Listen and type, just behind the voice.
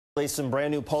Released some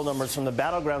brand new poll numbers from the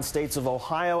battleground states of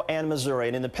Ohio and Missouri.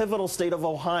 And in the pivotal state of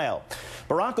Ohio,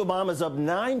 Barack Obama is up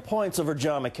 9 points over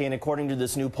John McCain, according to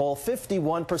this new poll,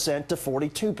 51% to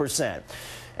 42%.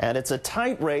 And it's a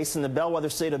tight race in the bellwether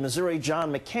state of Missouri.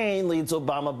 John McCain leads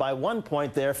Obama by 1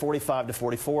 point there, 45 to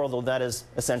 44, although that is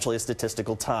essentially a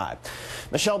statistical tie.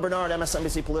 Michelle Bernard,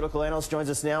 MSNBC political analyst, joins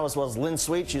us now, as well as Lynn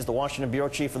Sweet. She's the Washington bureau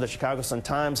chief for the Chicago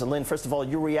Sun-Times. And Lynn, first of all,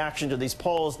 your reaction to these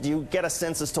polls. Do you get a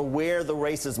sense as to where the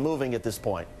race is moving at this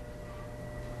point?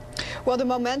 Well, the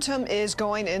momentum is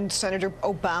going in Senator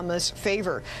Obama's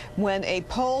favor. When a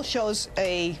poll shows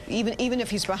even if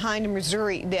he's behind in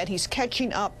Missouri, that he's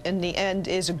catching up in the end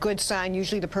is a good sign.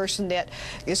 Usually the person that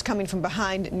is coming from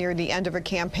behind near the end of a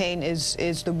campaign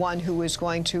is the one who is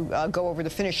going to go over the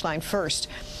finish line first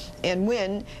and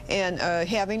win. And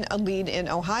having a lead in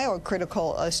Ohio, a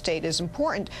critical state, is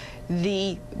important.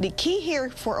 The key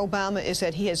here for Obama is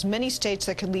that he has many states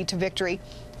that could lead to victory.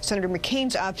 Senator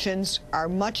McCain's options are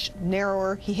much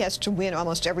narrower. He has to win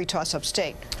almost every toss-up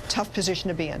state. Tough position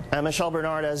to be in. Michelle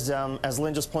Bernard, as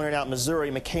Lynn just pointed out,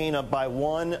 Missouri, McCain up by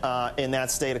 1 in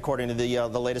that state, according to the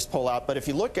latest poll out. But if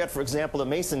you look at, for example, the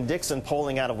Mason-Dixon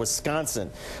polling out of Wisconsin,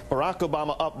 Barack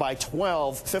Obama up by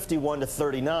 12, 51 to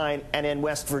 39, and in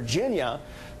West Virginia,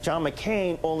 John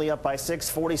McCain only up by 6,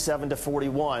 47 to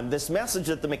 41. This message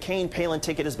that the McCain-Palin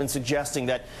ticket has been suggesting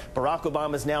that Barack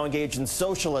Obama is now engaged in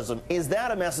socialism, is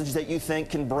that a message that you think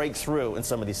can break through in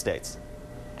some of these states?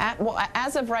 Well,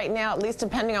 as of right now, at least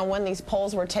depending on when these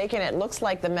polls were taken, it looks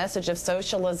like the message of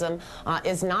socialism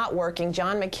is not working.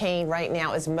 John McCain right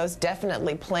now is most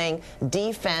definitely playing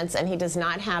defense, and he does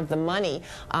not have the money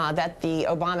that the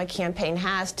Obama campaign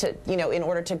has to, in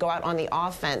order to go out on the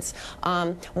offense.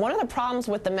 One of the problems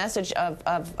with the message of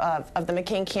the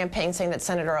McCain campaign saying that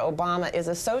Senator Obama is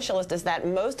a socialist is that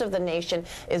most of the nation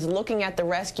is looking at the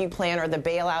rescue plan or the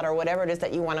bailout or whatever it is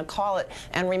that you want to call it,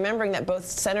 and remembering that both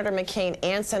Senator McCain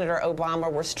and Senator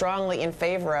Obama were strongly in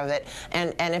favor of it.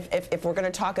 And if we're going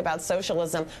to talk about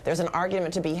socialism, there's an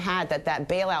argument to be had that that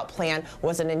bailout plan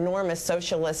was an enormous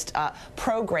socialist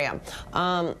program.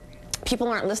 People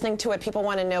aren't listening to it. People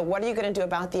want to know, what are you going to do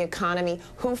about the economy?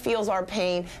 Who feels our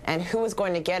pain? And who is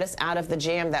going to get us out of the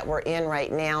jam that we're in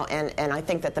right now? And I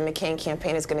think that the McCain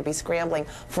campaign is going to be scrambling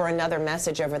for another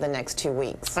message over the next 2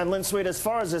 weeks. And Lynn Sweet, as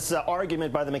far as this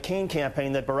argument by the McCain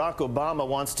campaign that Barack Obama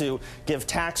wants to give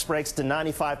tax breaks to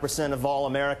 95% of all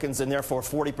Americans and therefore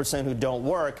 40% who don't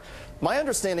work, my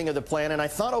understanding of the plan, and I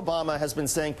thought Obama has been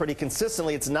saying pretty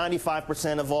consistently, it's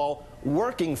 95% of all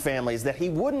working families, that he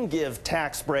wouldn't give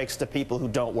tax breaks to people who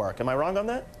don't work. Am I wrong on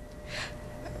that?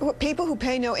 Well, people who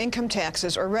pay no income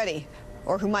taxes already,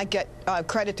 or who might get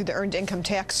credit through the Earned Income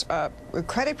Tax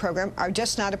Credit Program, are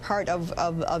just not a part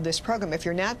of this program. If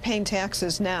you're not paying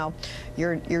taxes now,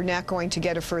 you're not going to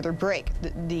get a further break.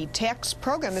 The tax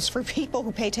program is for people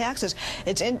who pay taxes.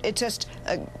 In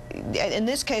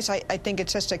this case, I think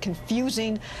it's just a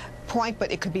confusing point,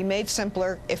 but it could be made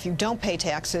simpler. If you don't pay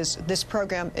taxes, this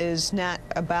program is not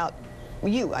about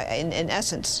you, in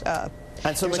essence.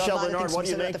 And so, Michelle Bernard, what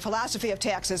do you make? The philosophy of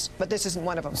taxes, but this isn't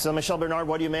one of them. So, Michelle Bernard,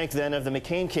 what do you make then of the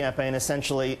McCain campaign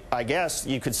essentially, I guess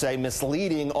you could say,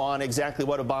 misleading on exactly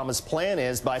what Obama's plan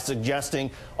is by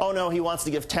suggesting, oh, no, he wants to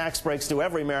give tax breaks to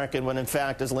every American, when in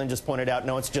fact, as Lynn just pointed out,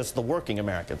 no, it's just the working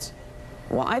Americans?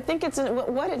 Well, I think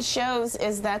what it shows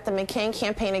is that the McCain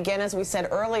campaign, again, as we said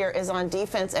earlier, is on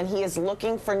defense, and he is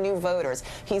looking for new voters.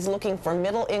 He's looking for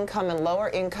middle-income and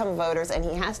lower-income voters, and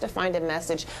he has to find a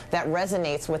message that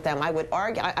resonates with them. I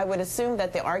would assume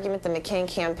that the argument the McCain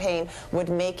campaign would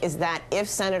make is that if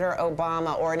Senator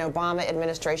Obama or an Obama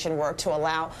administration were to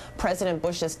allow President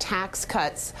Bush's tax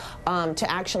cuts to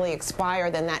actually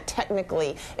expire, then that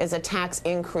technically is a tax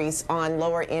increase on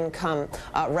lower-income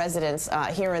residents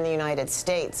here in the United States.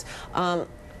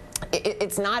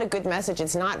 It's not a good message.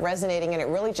 It's not resonating, and it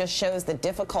really just shows the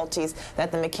difficulties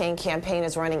that the McCain campaign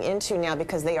is running into now,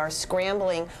 because they are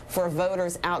scrambling for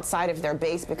voters outside of their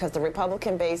base, because the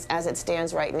Republican base, as it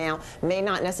stands right now, may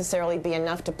not necessarily be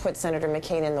enough to put Senator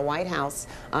McCain in the White House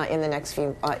in the next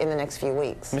few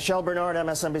weeks. Michelle Bernard,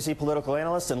 MSNBC political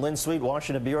analyst, and Lynn Sweet,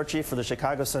 Washington bureau chief for the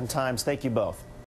Chicago Sun-Times. Thank you both.